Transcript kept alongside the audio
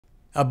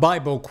A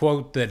Bible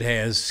quote that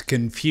has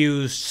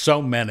confused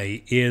so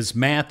many is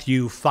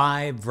Matthew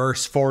 5,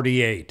 verse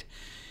 48.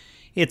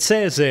 It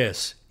says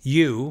this,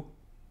 "You,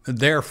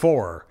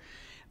 therefore,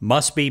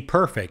 must be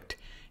perfect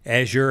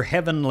as your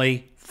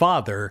heavenly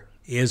Father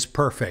is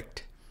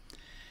perfect."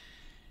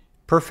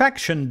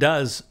 Perfection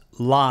does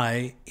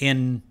lie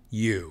in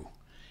you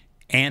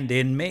and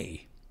in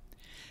me.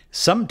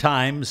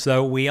 Sometimes,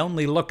 though, we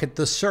only look at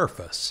the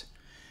surface.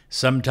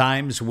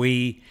 Sometimes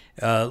we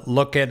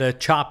look at a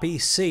choppy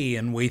sea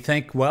and we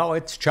think, well,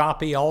 it's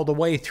choppy all the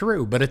way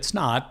through, but it's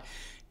not.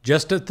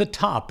 Just at the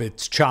top,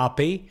 it's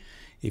choppy.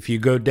 If you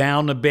go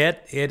down a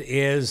bit, it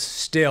is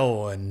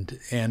still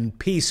and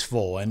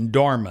peaceful and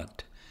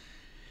dormant.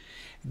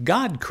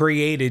 God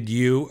created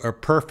you a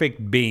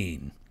perfect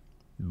being.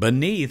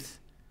 Beneath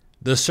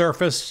the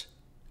surface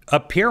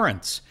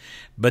appearance,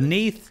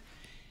 beneath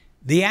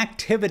the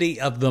activity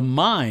of the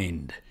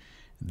mind,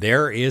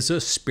 there is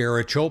a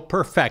spiritual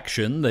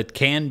perfection that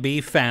can be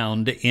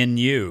found in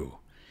you.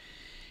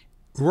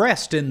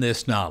 Rest in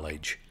this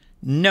knowledge.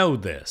 Know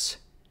this.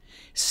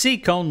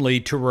 Seek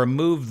only to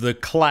remove the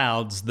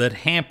clouds that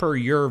hamper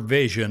your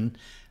vision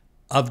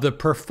of the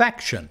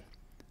perfection,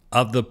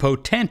 of the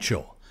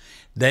potential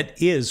that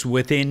is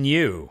within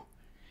you.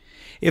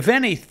 If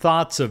any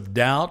thoughts of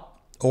doubt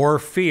or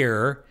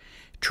fear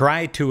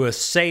try to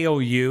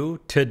assail you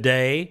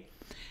today,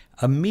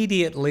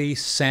 immediately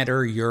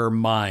center your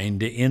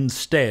mind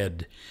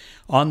instead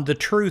on the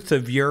truth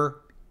of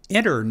your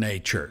inner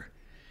nature,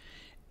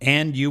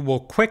 and you will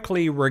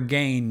quickly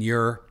regain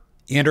your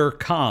inner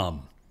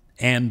calm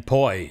and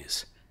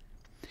poise.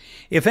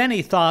 If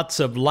any thoughts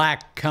of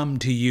lack come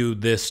to you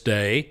this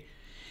day,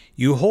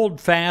 you hold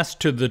fast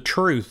to the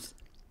truth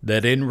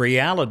that in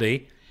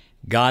reality,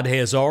 God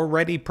has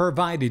already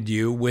provided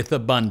you with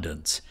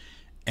abundance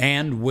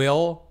and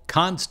will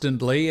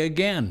constantly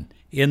again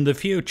in the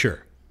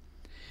future.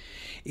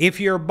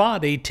 If your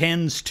body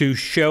tends to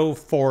show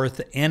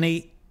forth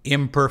any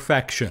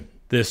imperfection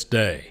this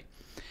day,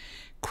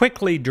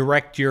 quickly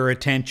direct your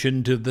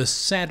attention to the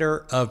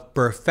center of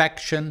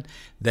perfection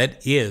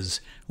that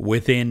is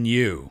within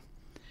you.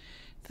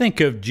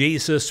 Think of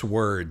Jesus'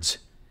 words.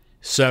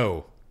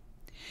 So,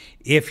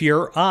 if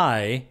your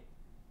eye,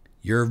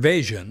 your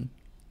vision,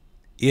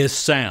 is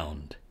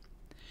sound,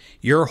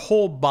 your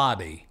whole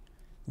body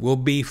will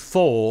be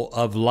full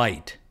of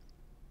light.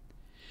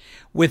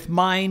 With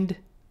mind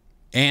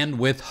and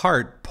with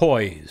heart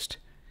poised,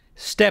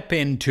 step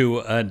into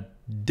a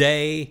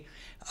day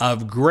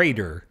of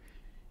greater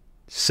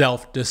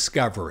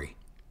self-discovery.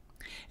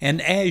 And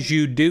as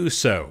you do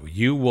so,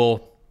 you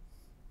will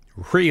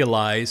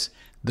realize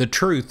the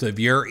truth of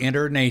your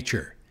inner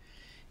nature.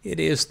 It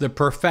is the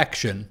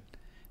perfection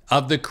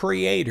of the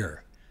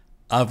Creator,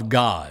 of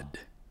God.